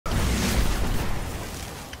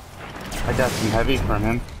I got some heavy from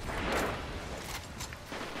him.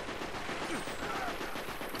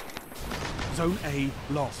 Zone A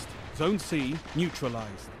lost. Zone C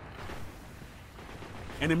neutralized.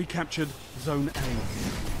 Enemy captured Zone A.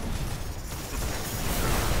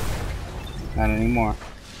 Not anymore.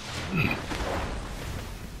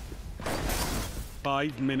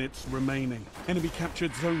 5 minutes remaining. Enemy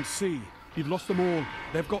captured Zone C. You've lost them all.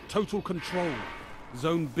 They've got total control.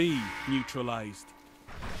 Zone B neutralized.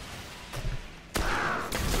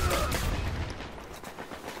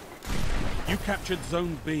 You captured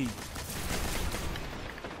Zone B.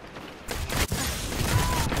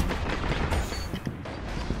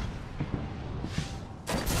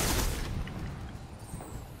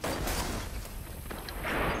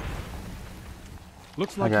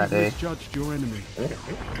 Looks like you've misjudged your enemy.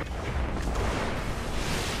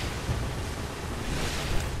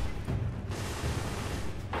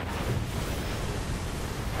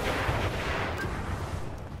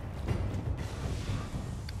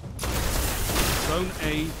 Zone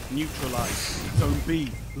A neutralized. Zone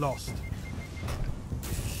B lost.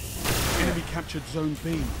 Enemy captured Zone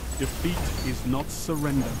B. Defeat is not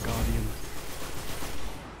surrender, Guardian.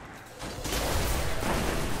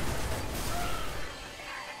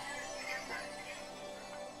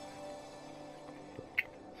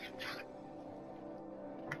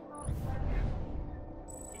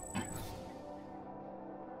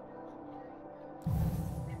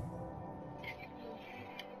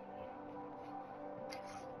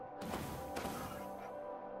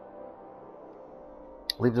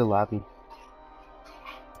 Leave the lobby.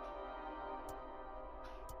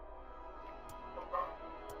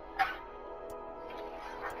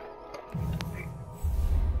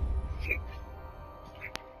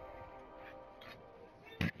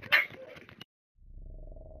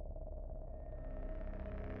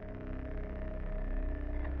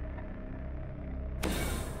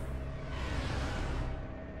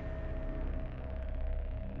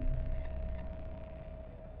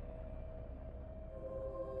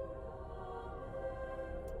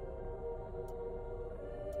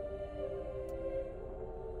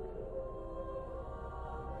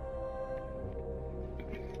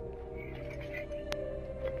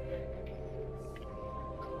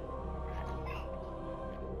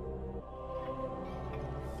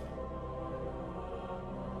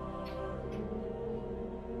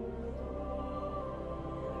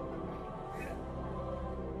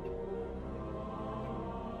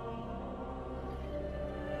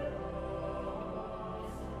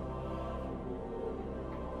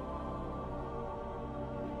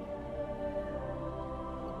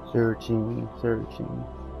 Searching.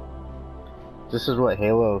 This is what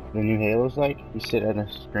Halo, the new Halo's like. You sit at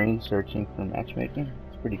a screen searching for matchmaking.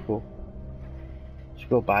 It's pretty cool. You should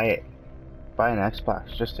go buy it. Buy an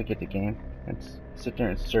Xbox just to get the game and sit there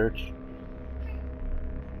and search.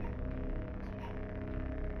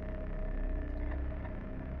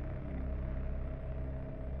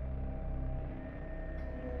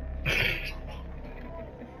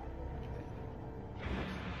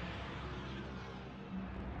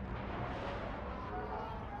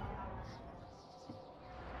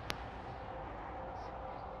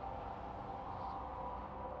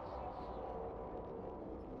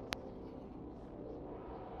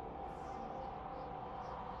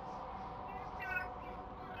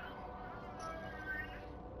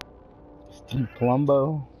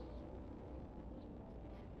 Columbo.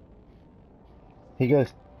 He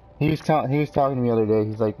was talking to me the other day.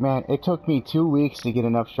 He's like, man, it took me 2 weeks to get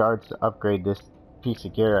enough shards to upgrade this piece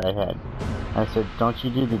of gear I had. I said, don't you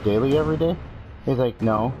do the daily every day? He's like,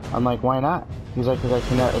 no. I'm like, why not? He's like, because I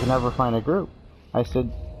can never find a group. I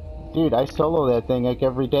said, dude, I solo that thing like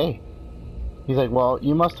every day. He's like, well,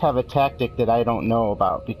 you must have a tactic that I don't know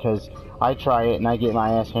about, because I try it and I get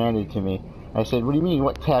my ass handed to me. I said, what do you mean,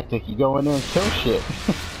 what tactic? You go in there and kill shit.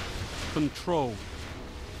 Control.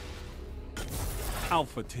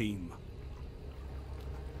 Alpha Team.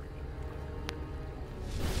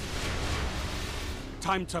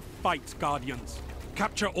 Time to fight, Guardians.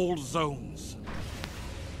 Capture all zones.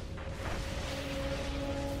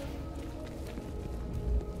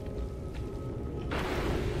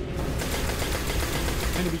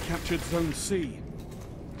 Enemy captured Zone C.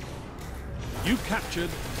 You captured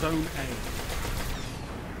Zone A.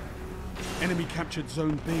 Enemy captured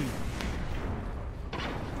Zone B.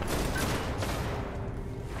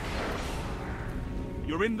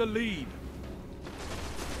 You're in the lead.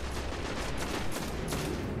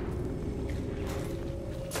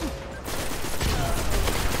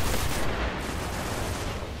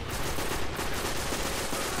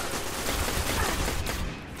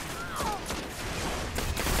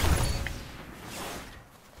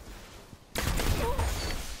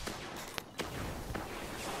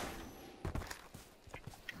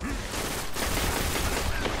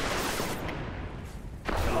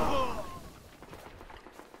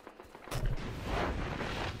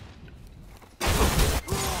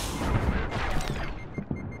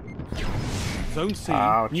 Zone C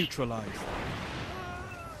Ouch. neutralized.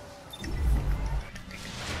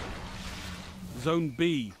 Zone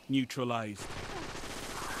B neutralized.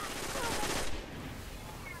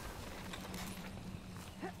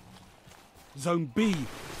 Zone B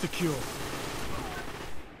secure.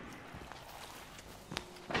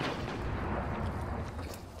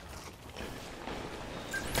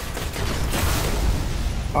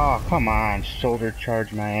 Oh, come on. Shoulder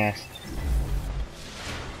charge my ass.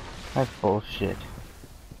 That's bullshit.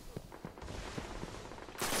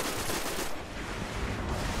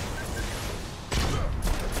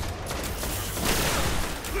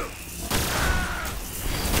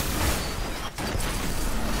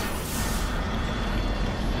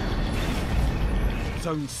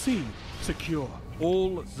 Zone C secure.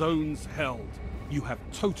 All zones held. You have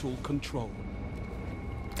total control.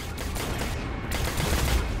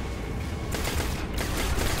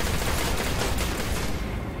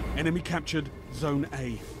 Enemy captured Zone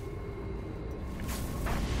A.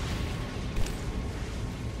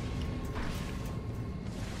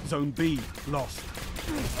 Zone B lost.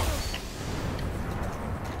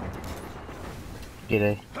 Get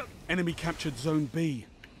A. Enemy captured Zone B.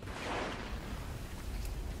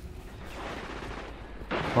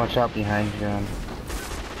 Watch out behind you.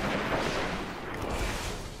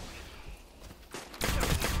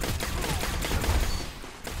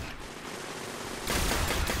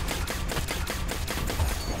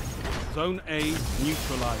 Zone A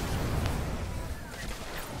neutralized.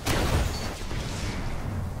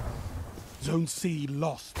 Zone C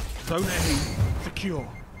lost. Zone A secure.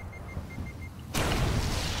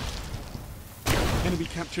 Enemy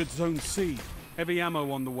captured Zone C. Heavy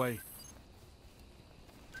ammo on the way.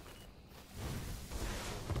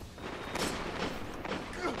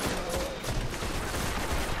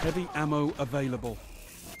 Heavy ammo available.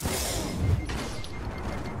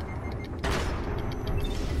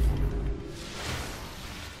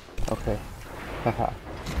 Okay. Haha.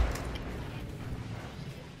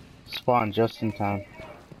 Spawn just in time.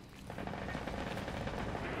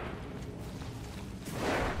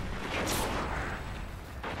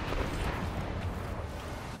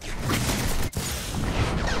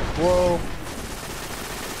 Whoa!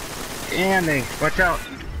 And they, watch out!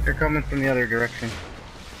 They're coming from the other direction.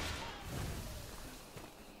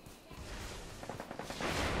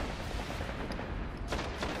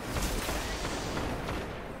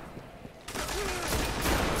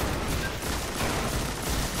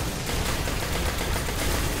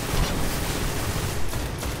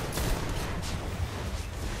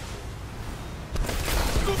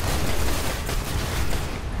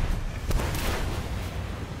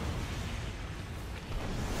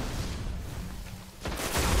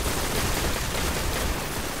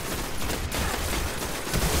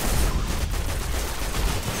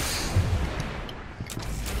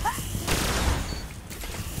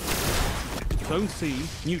 Zone C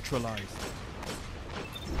neutralized.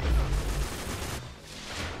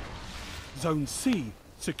 Zone C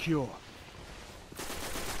secure.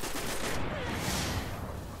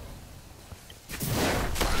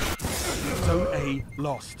 Zone A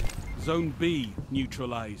lost. Zone B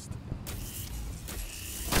neutralized.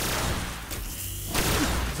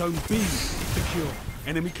 Zone B secure.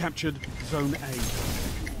 Enemy captured Zone A.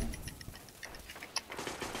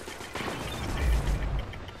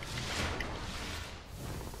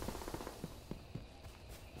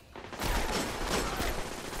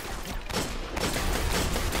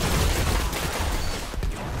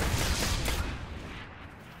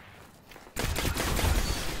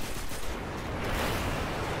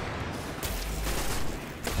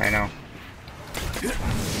 I know.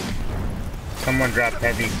 Someone dropped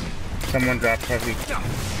heavy. Someone dropped heavy.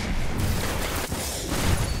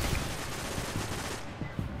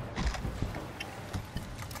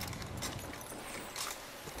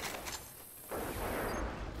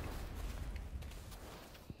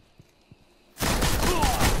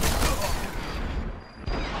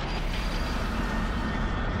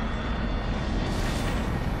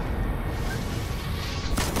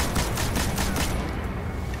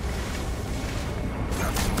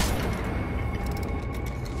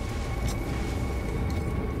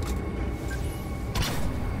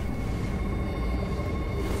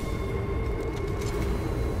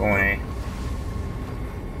 Going A.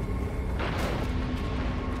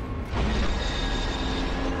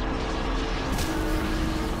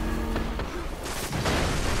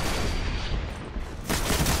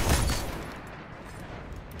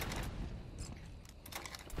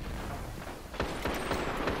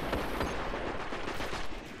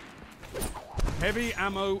 Heavy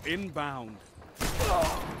ammo inbound.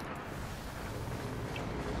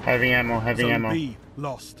 Heavy ammo, heavy Zone ammo. B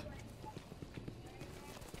lost.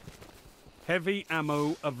 Heavy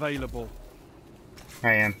ammo available.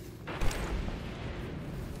 I am.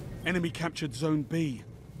 Enemy captured Zone B.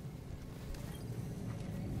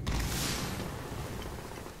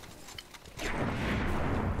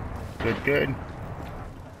 Good, good.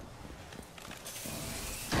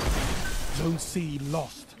 Zone C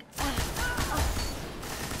lost.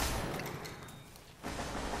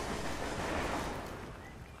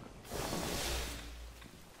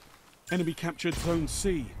 Enemy captured Zone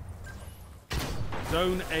C.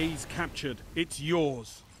 Zone A's captured. It's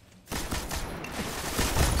yours.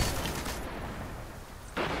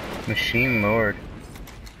 Machine Lord.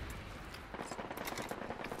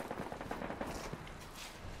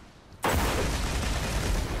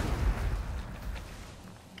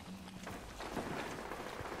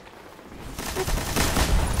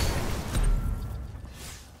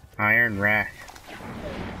 Iron Wrath.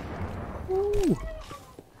 Ooh.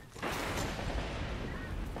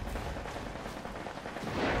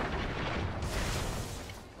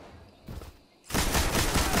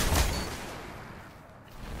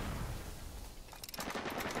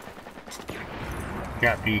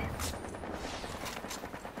 Got B.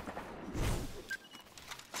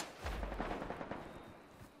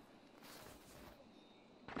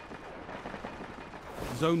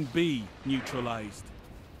 Zone B neutralized.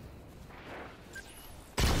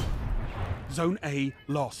 Zone A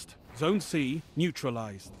lost. Zone C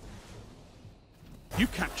neutralized. You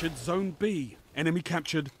captured Zone B. Enemy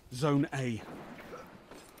captured Zone A.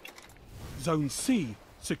 Zone C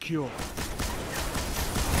secure.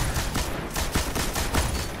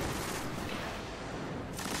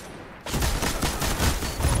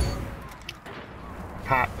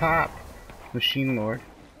 Pop, pop. Machine Lord.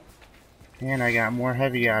 And I got more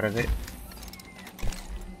heavy out of it.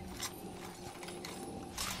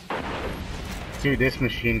 Dude, this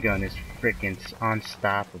machine gun is freaking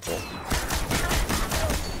unstoppable.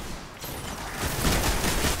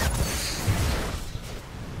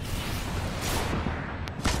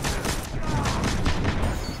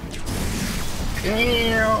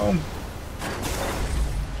 Damn!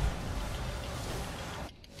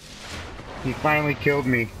 He finally killed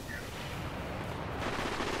me.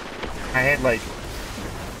 I had like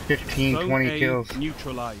 15, Zone 20 A kills.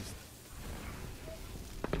 neutralized.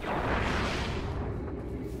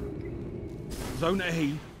 Zone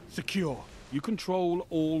A secure. You control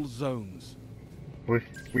all zones. We're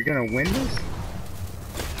gonna win this?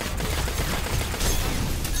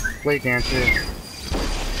 Blade Dancer.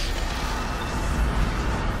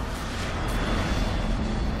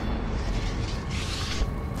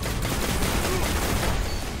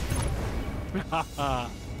 Haha,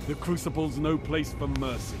 the Crucible's no place for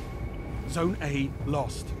mercy. Zone A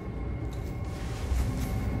lost.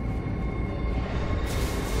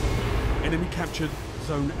 Enemy captured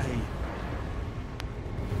Zone A.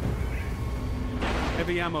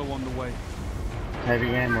 Heavy ammo on the way.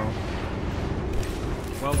 Heavy ammo.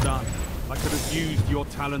 Well done. I could have used your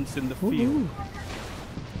talents in the field.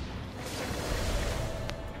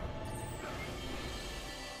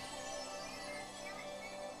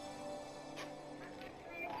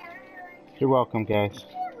 You're welcome, guys.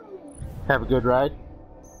 Have a good ride.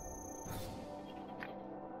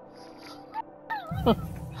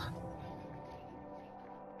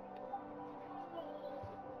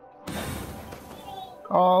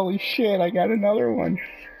 Holy shit, I got another one.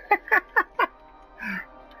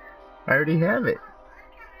 I already have it.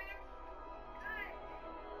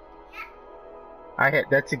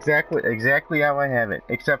 That's exactly how I have it,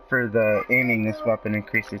 except for the aiming this weapon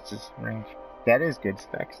increases its range. That is good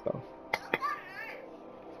specs though.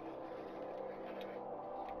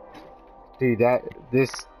 Dude,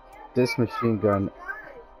 this machine gun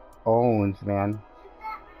owns, man.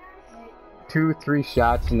 2-3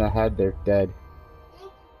 shots in the head, they're dead.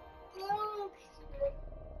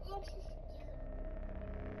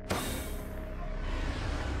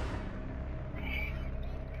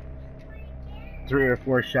 Three or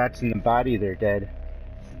four shots in the body, they're dead.